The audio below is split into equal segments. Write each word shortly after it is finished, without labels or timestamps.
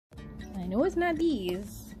I know it's not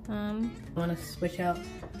these. I want to switch out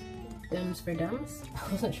Dems for Dems.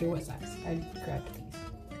 I wasn't sure what size. I grabbed these.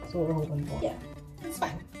 That's what we're hoping for. Yeah, it's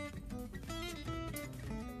fine.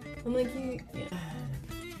 I'm like, yeah.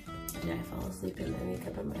 Did I fall asleep in the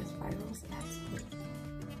makeup of my spirals? Absolutely.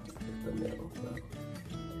 The middle, so.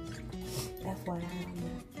 FYI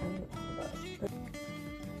on that.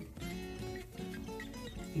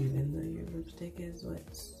 Even though your lipstick is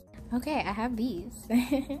wet. Okay, I have these.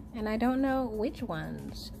 And I don't know which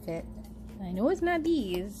ones fit. I know it's not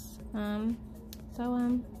these. I'm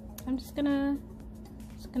just gonna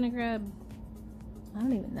grab, I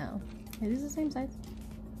don't even know. Is this the same size?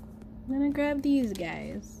 I'm gonna grab these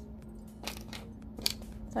guys.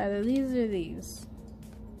 It's either these or these.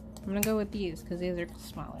 I'm gonna go with these because these are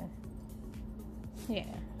smaller. Yeah.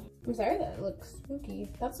 I'm sorry that it looks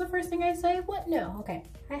spooky. That's the first thing I say? What? No. Okay.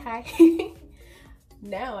 Hi.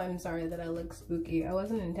 Now I'm sorry that I look spooky. I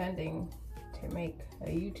wasn't intending to make a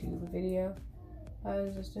YouTube video. I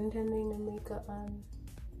was just intending to make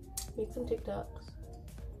some TikToks.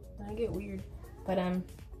 I get weird. But I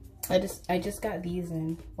just got these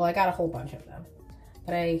in. Well, I got a whole bunch of them.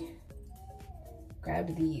 But I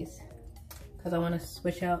grabbed these because I want to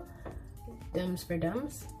switch out Dems for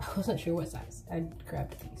Dems. I wasn't sure what size. I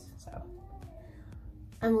grabbed these, so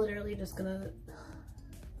I'm literally just gonna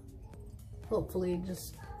hopefully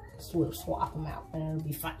just swap them out and it'll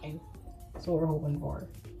be fine. That's what we're hoping for.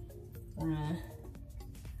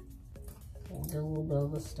 We'll do a little bit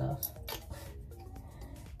of this stuff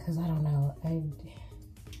because I don't know.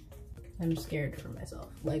 I'm scared for myself.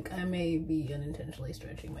 Like, I may be unintentionally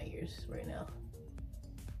stretching my ears right now.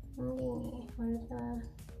 We're just gonna,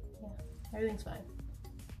 yeah, everything's fine.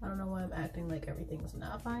 I don't know why I'm acting like everything's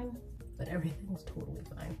not fine, but everything's totally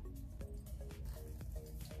fine.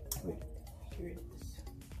 Here it is.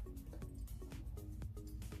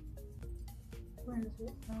 Where is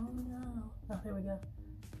it? Oh no. Oh, there we go.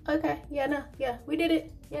 Okay, yeah, we did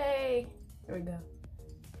it. Yay. There we go.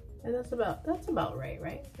 And that's about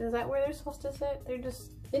right? Is that where they're supposed to sit?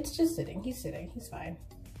 It's just sitting. He's sitting. He's fine.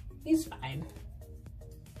 He's fine.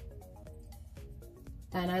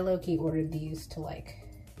 And I low-key ordered these to, like,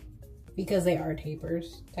 because they are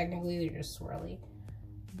tapers. Technically, they're just swirly.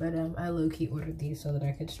 But I low-key ordered these so that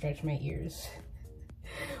I could stretch my ears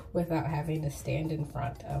without having to stand in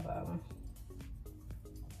front of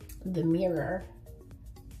the mirror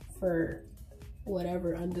for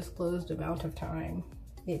whatever undisclosed amount of time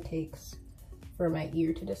it takes for my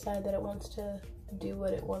ear to decide that it wants to do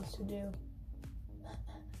what it wants to do.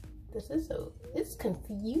 It's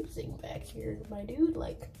confusing back here, my dude.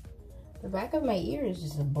 Like, the back of my ear is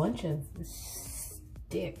just a bunch of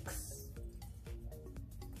sticks.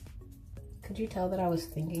 Could you tell that I was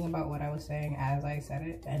thinking about what I was saying as I said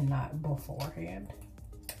it and not beforehand?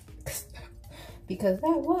 Because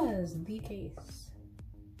that was the case.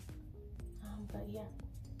 But yeah.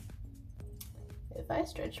 If I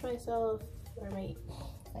stretch my ears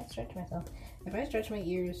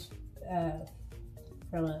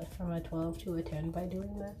from a 12 to a 10 by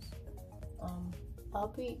doing this, I'll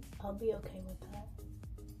be okay with that.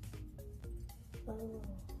 Oh,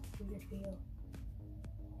 weird feel.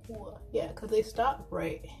 Yeah, because they stop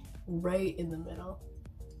right in the middle.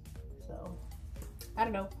 So I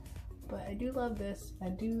don't know, but I do love this. I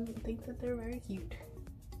do think that they're very cute.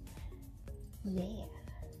 Yeah.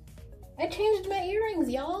 I changed my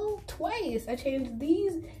earrings, y'all, twice. I changed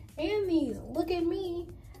these and these. Look at me.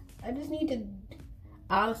 I just need to,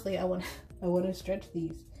 honestly, I want to stretch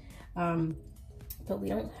these. But we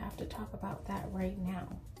don't have to talk about that right now.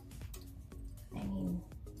 I mean,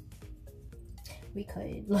 we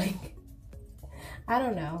could, like, I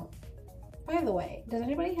don't know. By the way, does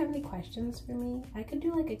anybody have any questions for me? I could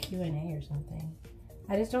do like a Q&A or something.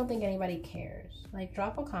 I just don't think anybody cares. Like,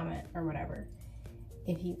 drop a comment or whatever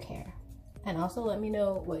if you care. And also let me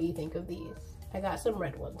know what you think of these. I got some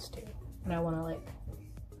red ones too. And I want to, like,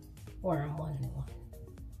 order them one and one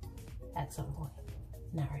at some point.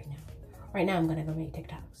 Not right now. Right now I'm gonna go make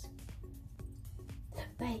TikToks.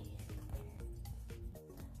 Bye.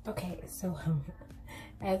 Okay, so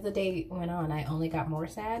as the day went on, I only got more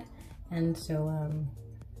sad. And so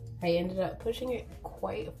I ended up pushing it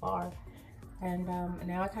quite far. And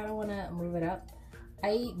now I kind of want to move it up.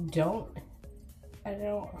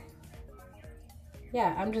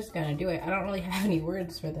 Yeah, I'm just gonna do it. I don't really have any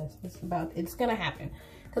words for this. It's gonna happen.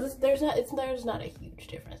 Because there's not a huge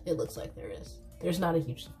difference. It looks like there is. There's not a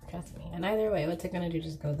huge difference, trust me. And either way, what's it gonna do?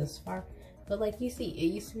 Just go this far? But like you see,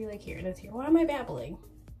 it used to be like here, and it's here. Why am I babbling?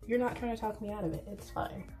 You're not trying to talk me out of it. It's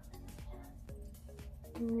fine.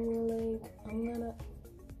 Like,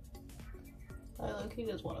 I low-key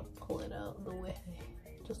just want to pull it out the way.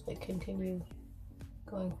 Just like continue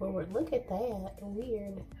going forward. Look at that.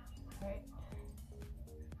 Weird. Alright.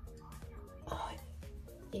 Oh,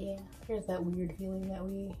 yeah. Here's that weird feeling that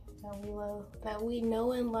we love. That we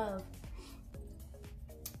know and love.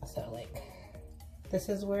 So like, this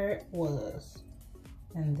is where it was.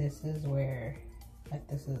 And this is where, like,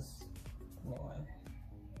 this is the new one.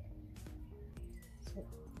 So,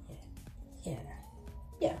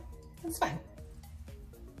 yeah, that's fine.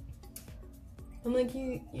 I'm like,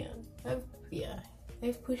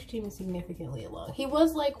 I've pushed him significantly along. He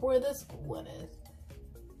was like where this one is.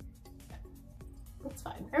 It's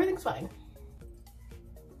fine. Everything's fine.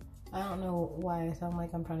 I don't know why I sound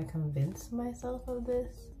like I'm trying to convince myself of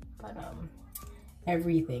this, but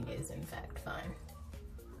everything is in fact fine.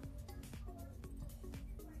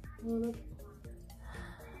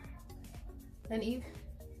 And Eve,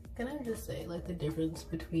 can I just say, like, the difference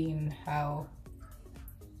between how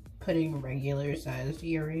putting regular sized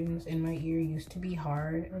earrings in my ear used to be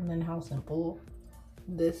hard and then how simple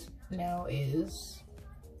this now is.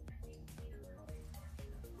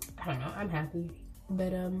 I don't know, I'm happy.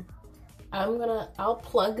 But I'll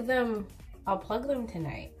plug them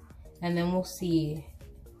tonight, and then we'll see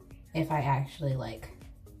if I actually like,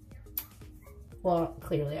 well,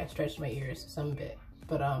 clearly I stretched my ears some bit,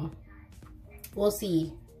 but we'll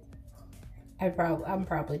see. I'm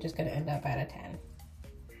probably just gonna end up at a 10,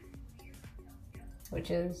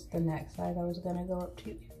 which is the next size I was gonna go up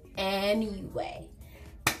to anyway.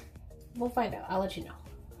 We'll find out. I'll let you know.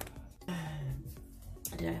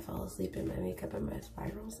 Did I fall asleep in my makeup and my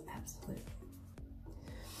spirals? Absolutely.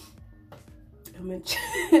 I'm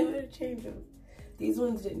gonna change them. These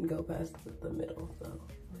ones didn't go past the middle, so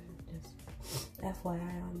just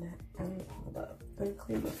FYI on that. Hold up. I'm gonna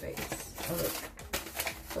clean my face. I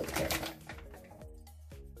look terrified.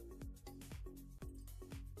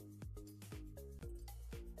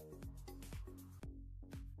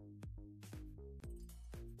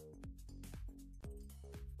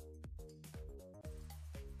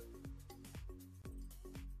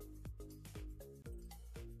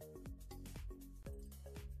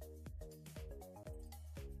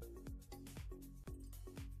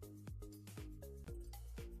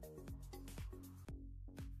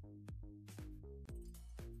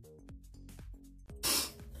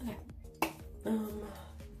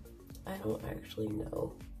 I don't actually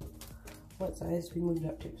know what size we moved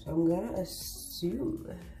up to, so I'm gonna assume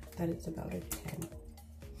that it's about a 10.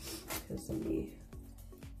 Because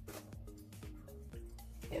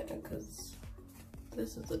because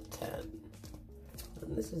this is a 10,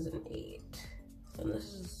 and this is an 8, and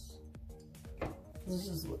this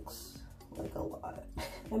just looks like a lot.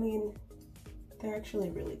 I mean, they're actually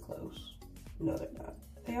really close. No, they're not.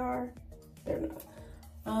 They are. They're not.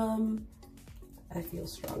 I feel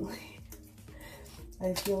strongly.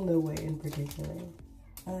 I feel no way in particular.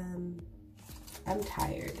 I'm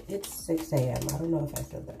tired. It's 6 a.m. I don't know if I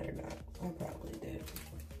said that or not. I probably did.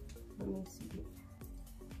 Let me see.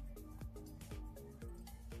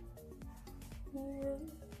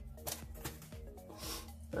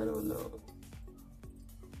 I don't know.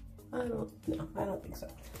 I don't think so.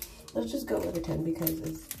 Let's just go with a 10 because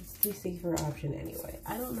it's the safer option anyway.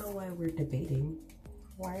 I don't know why we're debating.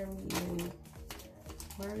 Why are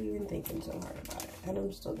we even thinking so hard about it? And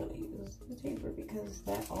I'm still gonna use the taper because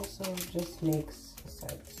that also just makes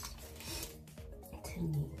sense to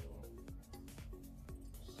me.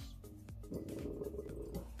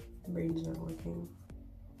 Brain's not working.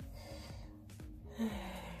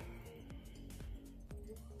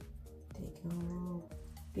 Take your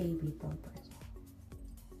baby bumpers off.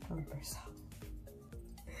 Oh my gosh.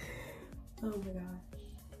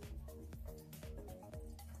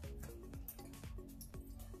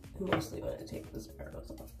 I mostly want to take the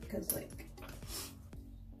spirals off because, like,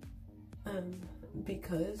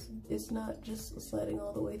 because it's not just sliding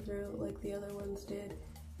all the way through like the other ones did.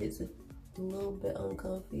 It's a little bit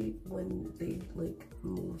uncomfy when they like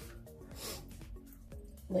move,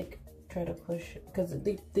 like try to push, because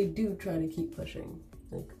they do try to keep pushing.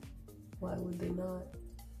 Like, why would they not?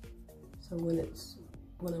 So when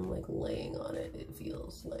I'm like laying on it, it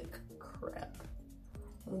feels like crap.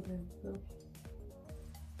 Okay. So.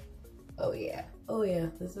 Oh yeah,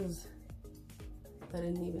 this is, I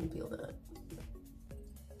didn't even feel that.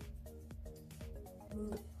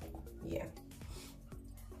 Yeah,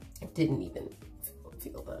 I didn't even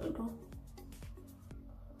feel that at all.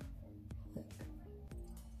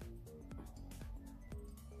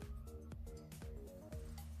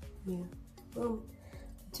 Yeah, boom,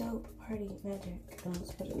 dope, party, magic. And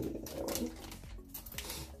let's put in the other one.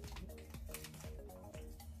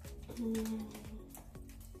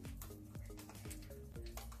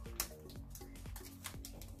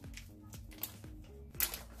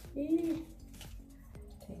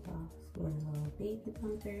 Take off my little baby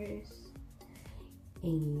bumpers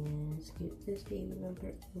and scoot this baby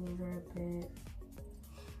bumper over a bit.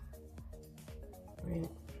 We're gonna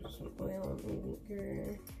put some oil on the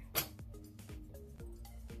finger.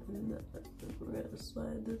 And then we're gonna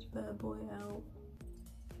slide this bad boy out.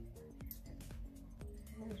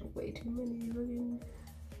 There's way too many fucking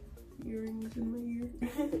earrings in my ear.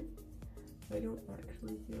 I don't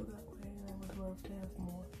actually feel that way, and I would love to have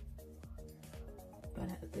more. But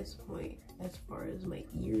at this point, as far as my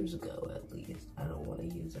ears go at least, I don't want to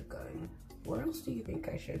use a gun. Where else do you think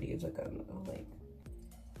I should use a gun? Like,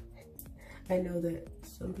 I know that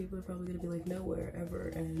some people are probably gonna be like, nowhere ever,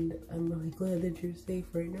 and I'm really glad that you're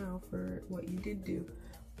safe right now for what you did do.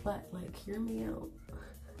 But like, hear me out.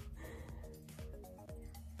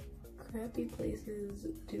 Crappy places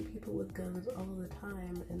do people with guns all the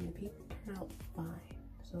time, and the people turn out fine.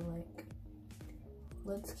 So like,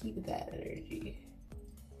 let's keep that energy.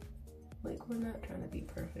 Like, we're not trying to be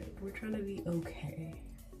perfect, we're trying to be okay.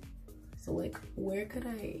 So like, where could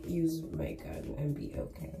I use my gun and be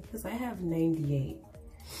okay? Because I have 98,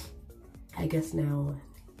 I guess now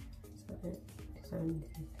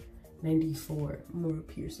 94 more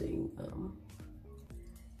piercing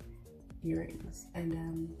earrings, and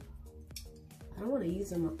I don't want to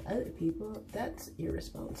use them on other people. That's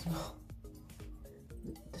irresponsible.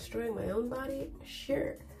 Destroying my own body?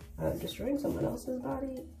 Sure. Destroying someone else's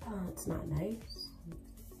body? It's not nice.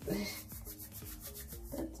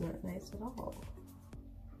 That's not nice at all.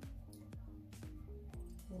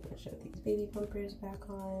 I'm gonna shove these baby bumpers back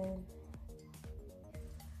on.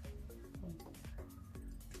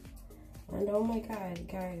 And oh my god,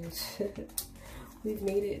 guys, we've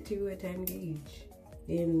made it to a 10 gauge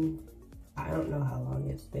in, I don't know how long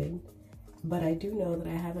it's been, but I do know that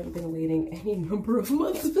I haven't been waiting any number of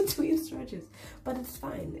months between stretches. But it's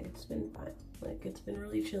fine, it's been fine. Like, it's been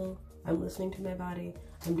really chill. I'm listening to my body,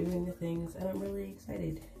 I'm doing the things, and I'm really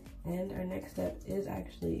excited. And our next step is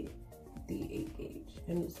actually the 8 gauge.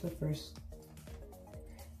 And it's the first,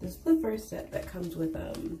 this is the first set that comes with,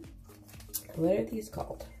 what are these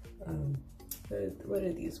called? What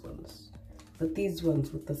are these ones? But these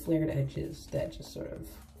ones with the flared edges that just sort of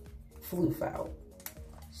floof out.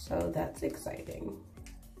 So that's exciting.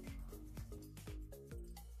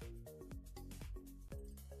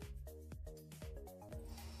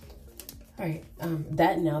 Alright,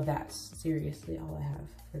 that's seriously all I have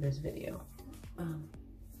for this video.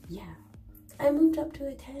 Yeah, I moved up to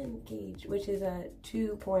a 10 gauge, which is a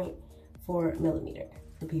 2.4 millimeter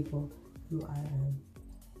for people who are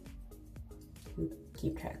who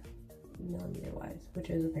keep track millimeter wise, which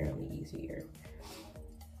is apparently easier,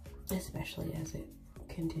 especially as it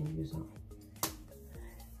continues on.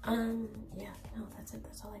 Yeah, no, that's it.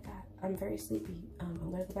 That's all I got. I'm very sleepy.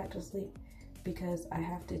 I'm gonna go back to sleep because I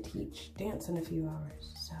have to teach dance in a few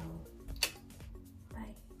hours. So